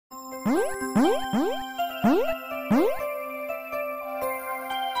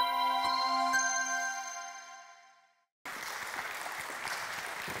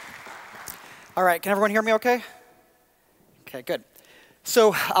right, can everyone hear me okay? Okay, good.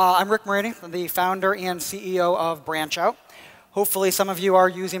 So I'm Rick Marini, I'm the founder and CEO of BranchOut. Hopefully some of you are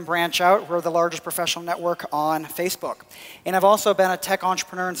using BranchOut. We're the largest professional network on Facebook. And I've also been a tech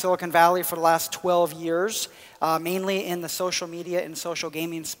entrepreneur in Silicon Valley for the last 12 years, mainly in the social media and social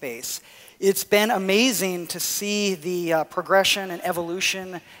gaming space. It's been amazing to see the progression and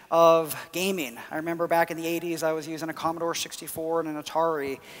evolution of gaming. I remember back in the 80s, I was using a Commodore 64 and an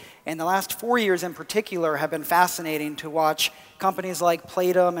Atari. And the last 4 years in particular have been fascinating to watch companies like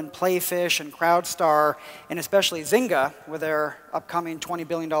Playdom and Playfish and Crowdstar, and especially Zynga, with their upcoming $20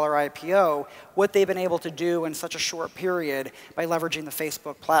 billion IPO, what they've been able to do in such a short period by leveraging the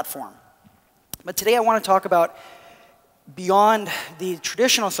Facebook platform. But today I want to talk about beyond the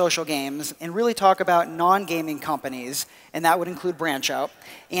traditional social games and really talk about non-gaming companies, and that would include BranchOut,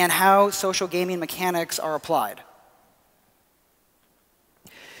 and how social gaming mechanics are applied.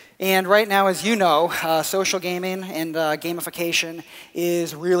 And right now, as you know, social gaming and gamification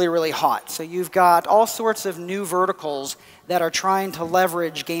is really, really hot. So you've got all sorts of new verticals that are trying to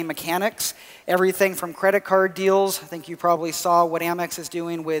leverage game mechanics. Everything from credit card deals, I think you probably saw what Amex is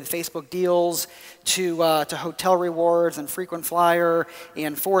doing with Facebook deals, to hotel rewards and frequent flyer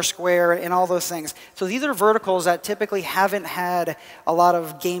and Foursquare and all those things. So these are verticals that typically haven't had a lot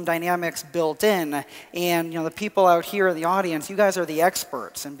of game dynamics built in. And the people out here in the audience, you guys are the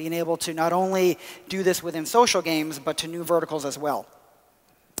experts in being able to not only do this within social games, but to new verticals as well.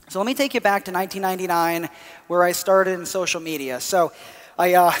 So let me take you back to 1999, where I started in social media. So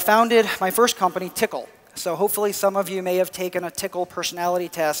I founded my first company, Tickle. So hopefully some of you may have taken a Tickle personality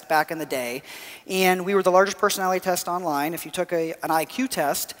test back in the day. And we were the largest personality test online. If you took an IQ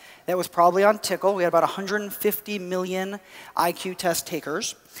test, that was probably on Tickle. We had about 150 million IQ test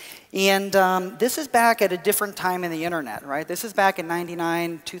takers. And this is back at a different time in the internet, right? This is back in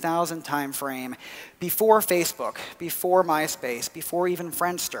 99, 2000 time frame, before Facebook, before MySpace, before even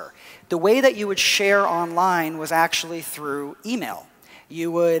Friendster. The way that you would share online was actually through email.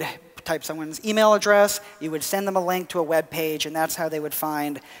 You would type someone's email address, you would send them a link to a web page, and that's how they would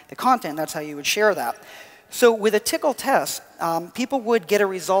find the content. That's how you would share that. So with a Tickle test, people would get a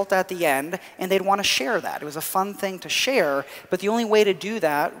result at the end, and they'd want to share that. It was a fun thing to share, but the only way to do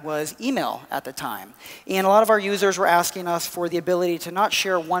that was email at the time. And a lot of our users were asking us for the ability to not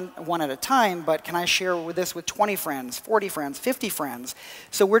share one at a time, but can I share this with 20 friends, 40 friends, 50 friends?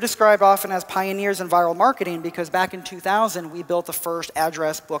 So we're described often as pioneers in viral marketing because back in 2000, we built the first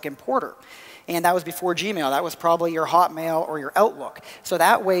address book importer. And that was before Gmail. That was probably your Hotmail or your Outlook. So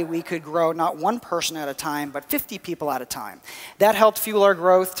that way we could grow not one person at a time, but 50 people at a time. That helped fuel our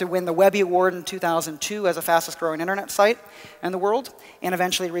growth to win the Webby Award in 2002 as the fastest growing internet site in the world, and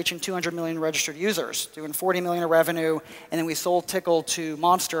eventually reaching 200 million registered users, doing 40 million of revenue. And then we sold Tickle to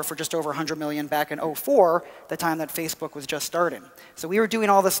Monster for just over 100 million back in 2004, the time that Facebook was just starting. So we were doing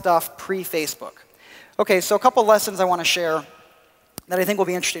all this stuff pre-Facebook. OK, so a couple lessons I want to share that I think will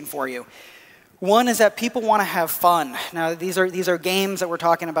be interesting for you. One is that people want to have fun. Now, these are games that we're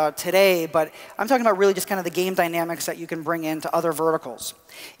talking about today, but I'm talking about really just kind of the game dynamics that you can bring into other verticals.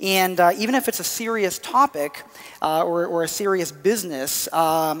 And even if it's a serious topic or a serious business,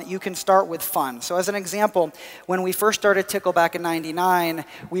 you can start with fun. So as an example, when we first started Tickle back in '99,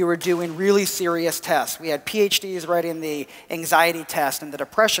 we were doing really serious tests. We had PhDs writing the anxiety test and the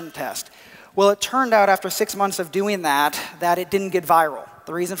depression test. Well, it turned out after 6 months of doing that it didn't get viral.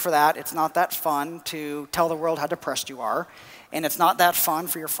 The reason for that, it's not that fun to tell the world how depressed you are, and it's not that fun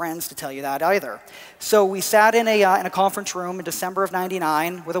for your friends to tell you that either. So we sat in a conference room in December of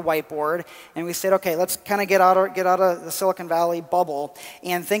 '99 with a whiteboard, and we said, okay, let's kind of get out of the Silicon Valley bubble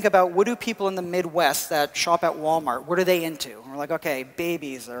and think about what do people in the Midwest that shop at Walmart, what are they into? And we're like, okay,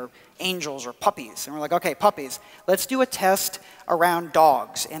 babies or angels or puppies. And we're like, okay, puppies. Let's do a test around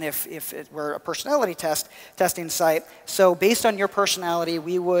dogs. And if we're a personality testing site, so based on your personality,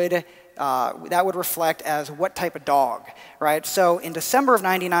 we would that would reflect as what type of dog, right? So in December of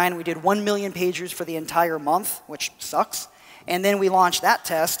 '99, we did 1 million page views for the entire month, which sucks. And then we launched that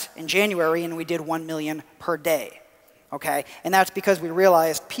test in January, and we did 1 million per day. Okay? And that's because we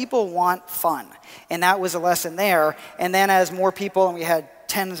realized people want fun. And that was a lesson there. And then as more people, and we had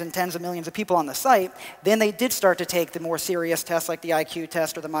tens and tens of millions of people on the site, then they did start to take the more serious tests like the IQ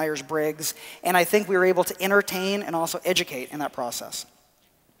test or the Myers-Briggs. And I think we were able to entertain and also educate in that process.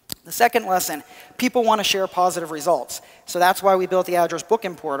 The second lesson, people want to share positive results. So that's why we built the address book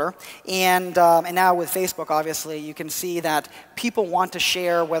importer. And now with Facebook, obviously, you can see that people want to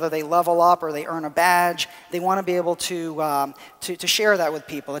share whether they level up or they earn a badge. They want to be able to share that with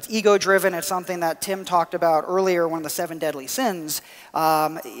people. It's ego-driven. It's something that Tim talked about earlier, one of the 7 deadly sins.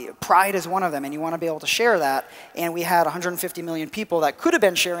 Pride is one of them, and you want to be able to share that. And we had 150 million people that could have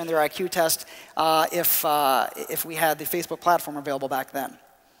been sharing their IQ test if we had the Facebook platform available back then.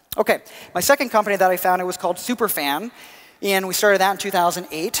 Okay, my second company that I founded was called Superfan, and we started that in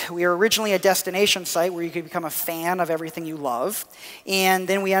 2008. We were originally a destination site where you could become a fan of everything you love, and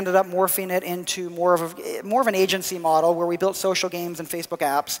then we ended up morphing it into more of an agency model where we built social games and Facebook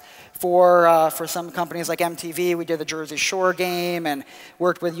apps for some companies like MTV. We did the Jersey Shore game and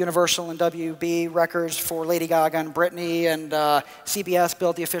worked with Universal and WB Records for Lady Gaga and Britney, and CBS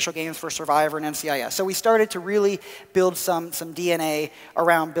built the official games for Survivor and NCIS. So we started to really build some DNA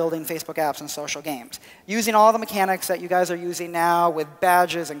around building Facebook apps and social games, using all the mechanics that you guys are using now with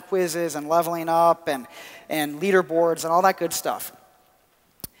badges and quizzes and leveling up and leaderboards and all that good stuff.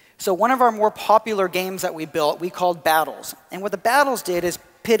 So one of our more popular games that we built, we called Battles. And what the Battles did is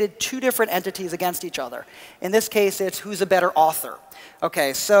pitted 2 different entities against each other. In this case, it's who's a better author.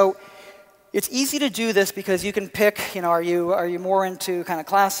 Okay, so it's easy to do this because you can pick, are you more into kind of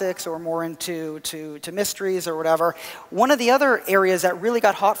classics or more into mysteries or whatever. One of the other areas that really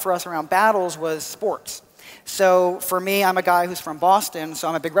got hot for us around Battles was sports. So for me, I'm a guy who's from Boston, so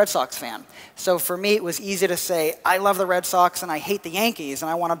I'm a big Red Sox fan. So for me, it was easy to say, I love the Red Sox and I hate the Yankees,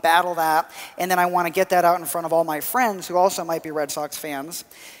 and I want to battle that, and then I want to get that out in front of all my friends who also might be Red Sox fans.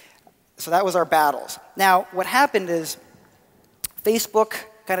 So that was our battles. Now, what happened is Facebook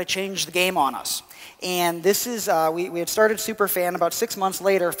kind of changed the game on us. And this is, we had started Superfan. About 6 months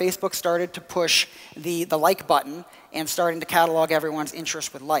later, Facebook started to push the like button and starting to catalog everyone's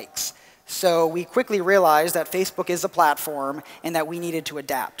interest with likes. So we quickly realized that Facebook is a platform and that we needed to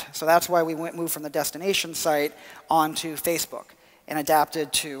adapt. So that's why we moved from the destination site onto Facebook and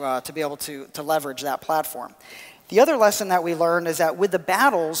adapted to be able to leverage that platform. The other lesson that we learned is that with the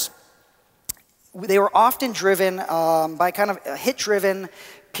battles, they were often driven by kind of hit-driven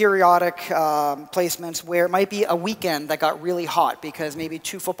periodic placements where it might be a weekend that got really hot because maybe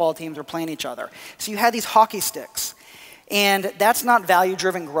 2 football teams were playing each other. So you had these hockey sticks. And that's not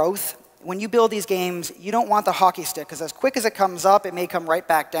value-driven growth. When you build these games, you don't want the hockey stick, because as quick as it comes up, it may come right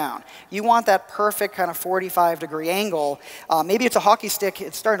back down. You want that perfect kind of 45-degree angle. Maybe it's a hockey stick,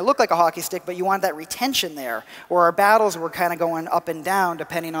 it's starting to look like a hockey stick, but you want that retention there, or our battles were kind of going up and down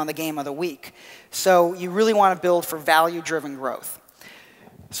depending on the game of the week. So you really want to build for value-driven growth.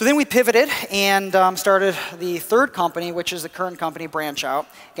 So then we pivoted and started the third company, which is the current company, BranchOut.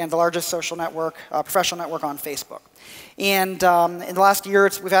 Again, the largest social network, professional network on Facebook. And in the last year,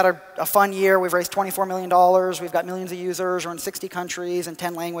 we've had a fun year. We've raised $24 million. We've got millions of users. We're in 60 countries and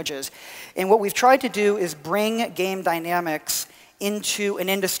 10 languages. And what we've tried to do is bring game dynamics into an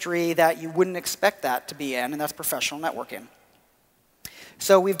industry that you wouldn't expect that to be in, and that's professional networking.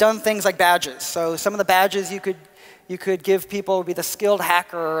 So we've done things like badges. So some of the badges you could give people would be the skilled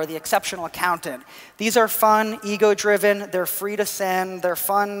hacker or the exceptional accountant. These are fun, ego-driven. They're free to send. They're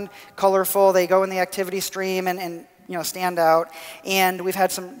fun, colorful. They go in the activity stream and stand out. And we've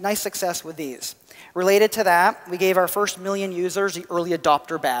had some nice success with these. Related to that, we gave our first 1 million users the early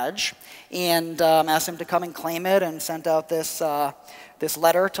adopter badge and asked them to come and claim it and sent out this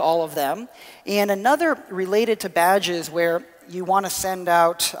letter to all of them. And another related to badges where you want to send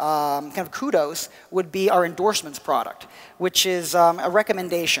out kind of kudos would be our endorsements product, which is a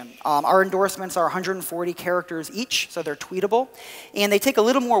recommendation. Our endorsements are 140 characters each, so they're tweetable. And they take a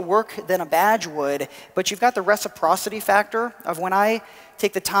little more work than a badge would, but you've got the reciprocity factor of when I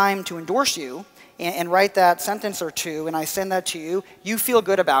take the time to endorse you and write that sentence or two, and I send that to you, you feel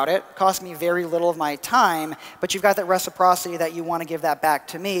good about it. It costs me very little of my time, but you've got that reciprocity that you want to give that back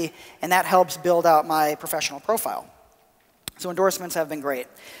to me, and that helps build out my professional profile. So endorsements have been great.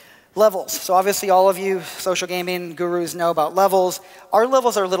 Levels. So obviously all of you social gaming gurus know about levels. Our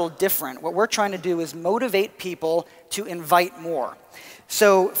levels are a little different. What we're trying to do is motivate people to invite more.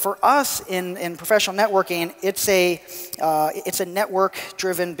 So for us in professional networking, it's a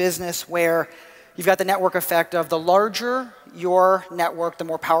network-driven business where you've got the network effect of the larger your network, the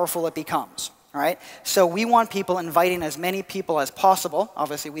more powerful it becomes. All right? So we want people inviting as many people as possible.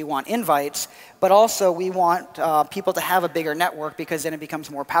 Obviously, we want invites, but also we want people to have a bigger network because then it becomes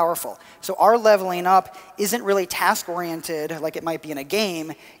more powerful. So our leveling up isn't really task-oriented like it might be in a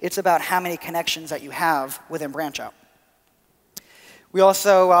game. It's about how many connections that you have within BranchOut. We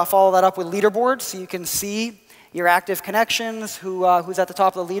also follow that up with leaderboards, so you can see Your active connections, who's at the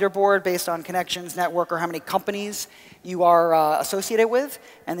top of the leaderboard based on connections, network, or how many companies you are associated with.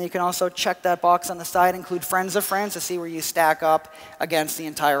 And then you can also check that box on the side, include friends of friends, to see where you stack up against the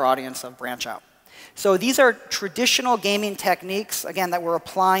entire audience of BranchOut. So these are traditional gaming techniques, again, that we're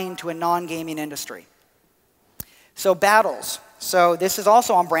applying to a non-gaming industry. So battles. So this is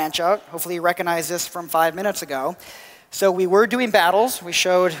also on BranchOut. Hopefully you recognize this from 5 minutes ago. So we were doing battles. We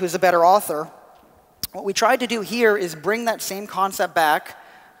showed who's a better author. What we tried to do here is bring that same concept back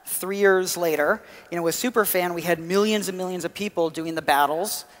 3 years later. With Superfan, we had millions and millions of people doing the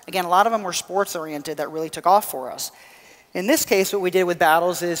battles. Again, a lot of them were sports-oriented that really took off for us. In this case, what we did with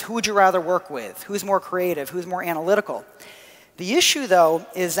battles is who would you rather work with? Who's more creative? Who's more analytical? The issue, though,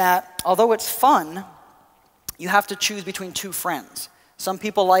 is that although it's fun, you have to choose between two friends. Some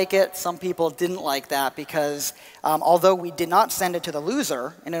people like it, some people didn't like that because although we did not send it to the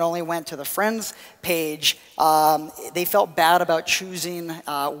loser and it only went to the friends page, they felt bad about choosing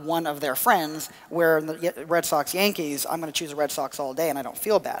one of their friends, where in the Red Sox Yankees, I'm going to choose the Red Sox all day and I don't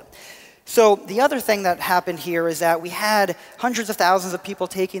feel bad. So the other thing that happened here is that we had hundreds of thousands of people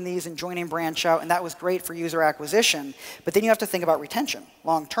taking these and joining BranchOut, and that was great for user acquisition. But then you have to think about retention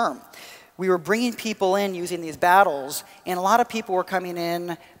long term. We were bringing people in using these battles, and a lot of people were coming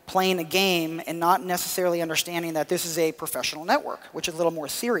in playing a game and not necessarily understanding that this is a professional network, which is a little more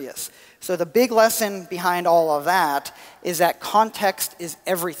serious. So the big lesson behind all of that is that context is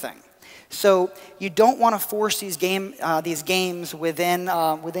everything. So you don't want to force these games within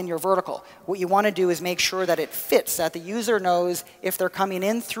your vertical. What you want to do is make sure that it fits, that the user knows if they're coming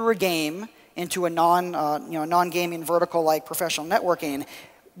in through a game into a non-gaming vertical like professional networking,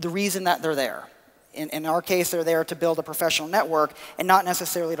 the reason that they're there. In our case, they're there to build a professional network and not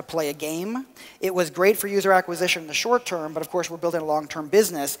necessarily to play a game. It was great for user acquisition in the short term, but of course we're building a long-term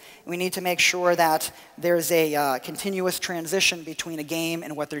business. We need to make sure that there's a continuous transition between a game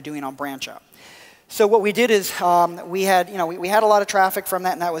and what they're doing on BranchOut. So what we did is we had a lot of traffic from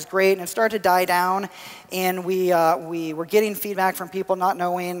that, and that was great. And it started to die down, and we were getting feedback from people not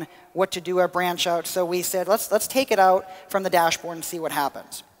knowing what to do at BranchOut. So we said, let's take it out from the dashboard and see what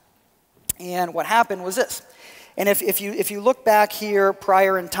happens. And what happened was this. And if you look back here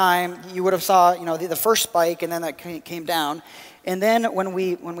prior in time, you would have saw the first spike, and then that came down. And then when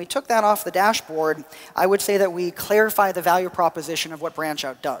we took that off the dashboard, I would say that we clarified the value proposition of what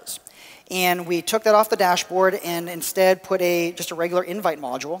BranchOut does. And we took that off the dashboard and instead put just a regular invite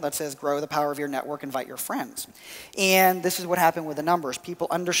module that says, grow the power of your network, invite your friends. And this is what happened with the numbers. People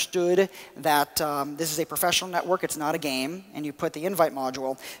understood that this is a professional network, it's not a game, and you put the invite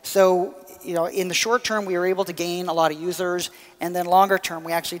module. So in the short term, we were able to gain a lot of users, and then longer term,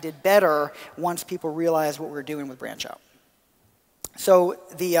 we actually did better once people realized what we were doing with BranchOut. So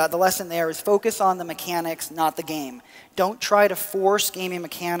the lesson there is focus on the mechanics, not the game. Don't try to force gaming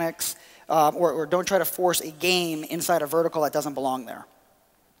mechanics or don't try to force a game inside a vertical that doesn't belong there.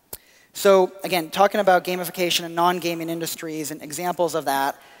 So again, talking about gamification in non-gaming industries and examples of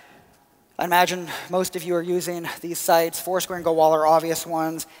that, I imagine most of you are using these sites. Foursquare and GoWall are obvious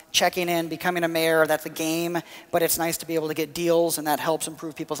ones. Checking in, becoming a mayor, that's a game, but it's nice to be able to get deals, and that helps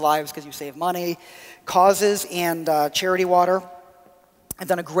improve people's lives because you save money. Causes and Charity Water have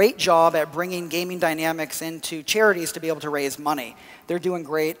done a great job at bringing gaming dynamics into charities to be able to raise money. They're doing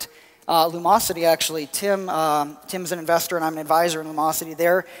great. Lumosity, actually, Tim's an investor and I'm an advisor in Lumosity.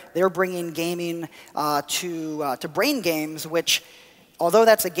 They're bringing gaming to brain games, which, although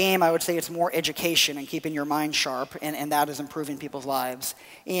that's a game, I would say it's more education and keeping your mind sharp, and that is improving people's lives.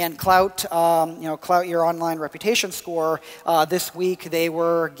 And Clout, Clout Your Online Reputation Score, this week they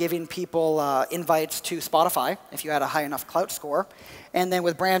were giving people invites to Spotify if you had a high enough Clout score. And then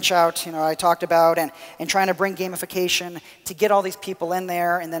with BranchOut, I talked about and trying to bring gamification to get all these people in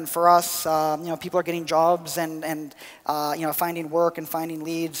there. And then for us, people are getting jobs and finding work and finding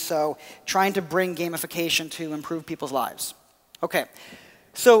leads. So trying to bring gamification to improve people's lives. Okay,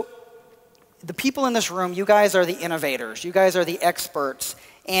 so the people in this room, you guys are the innovators. You guys are the experts.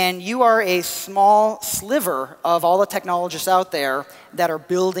 And you are a small sliver of all the technologists out there that are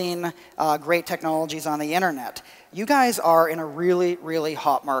building great technologies on the internet. You guys are in a really, really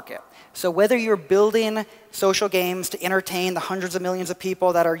hot market. So whether you're building social games to entertain the hundreds of millions of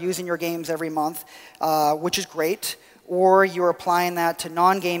people that are using your games every month, which is great, or you're applying that to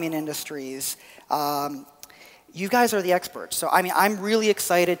non-gaming industries, you guys are the experts. So I'm really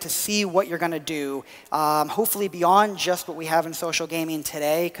excited to see what you're going to do, hopefully beyond just what we have in social gaming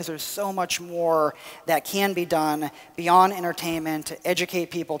today, because there's so much more that can be done beyond entertainment, to educate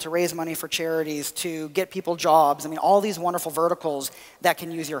people, to raise money for charities, to get people jobs. All these wonderful verticals that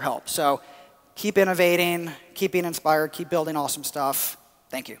can use your help. So keep innovating, keep being inspired, keep building awesome stuff.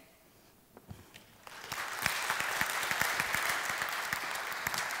 Thank you.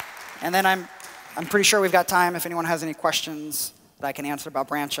 And then I'm pretty sure we've got time if anyone has any questions that I can answer about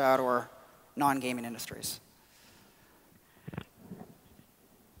BranchOut or non-gaming industries.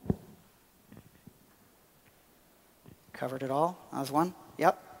 Covered it all? That was one?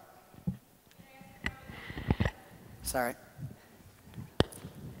 Yep. Sorry.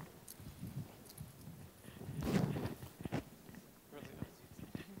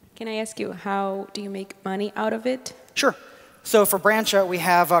 Can I ask you, how do you make money out of it? Sure. So for BranchOut, we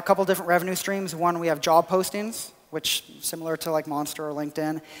have a couple different revenue streams. One, we have job postings, which similar to like Monster or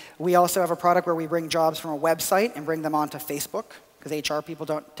LinkedIn. We also have a product where we bring jobs from a website and bring them onto Facebook, because HR people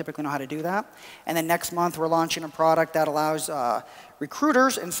don't typically know how to do that. And then next month, we're launching a product that allows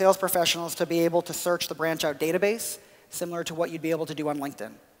recruiters and sales professionals to be able to search the BranchOut database, similar to what you'd be able to do on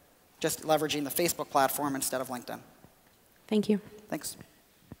LinkedIn, just leveraging the Facebook platform instead of LinkedIn. Thank you. Thanks.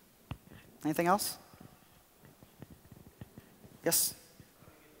 Anything else? Yes?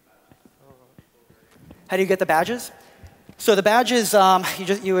 How do you get the badges? So the badges,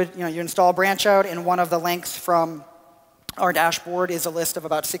 you install BranchOut, and one of the links from our dashboard is a list of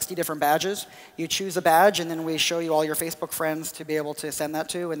about 60 different badges. You choose a badge, and then we show you all your Facebook friends to be able to send that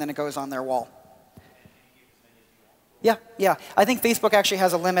to, and then it goes on their wall. Yeah. I think Facebook actually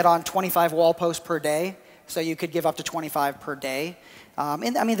has a limit on 25 wall posts per day, so you could give up to 25 per day.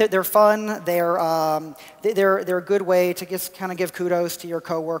 And I mean, they're fun. They're a good way to just kind of give kudos to your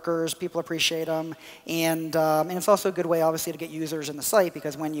coworkers. People appreciate them, and it's also a good way, obviously, to get users in the site,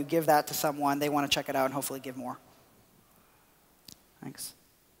 because when you give that to someone, they want to check it out and hopefully give more. Thanks.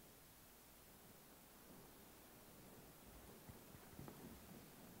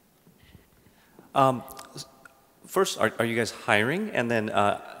 First, are you guys hiring? And then,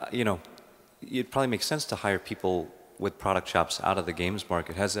 it probably makes sense to hire people with product shops out of the games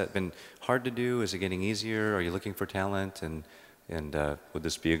market. Has that been hard to do? Is it getting easier? Are you looking for talent? And would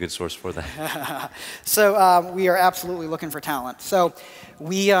this be a good source for that? So we are absolutely looking for talent. So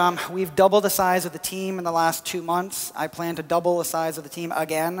we've doubled the size of the team in the last 2 months. I plan to double the size of the team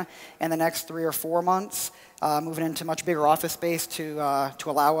again in the next 3 or 4 months, moving into much bigger office space to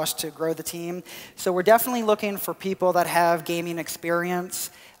allow us to grow the team. So we're definitely looking for people that have gaming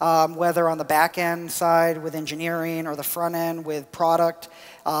experience, whether on the back end side with engineering or the front end with product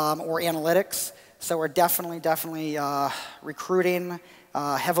or analytics. So we're definitely recruiting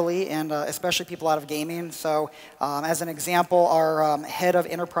heavily, and especially people out of gaming. So as an example, our head of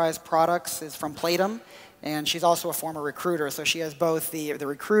enterprise products is from Playdom, and she's also a former recruiter. So she has both the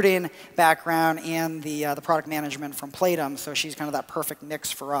recruiting background and the product management from Playdom. So she's kind of that perfect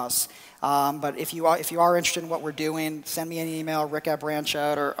mix for us. But if you are interested in what we're doing, send me an email,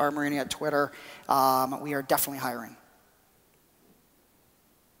 Rick@BranchOut or MARINI at Twitter. We are definitely hiring.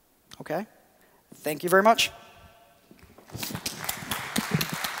 Okay. Thank you very much.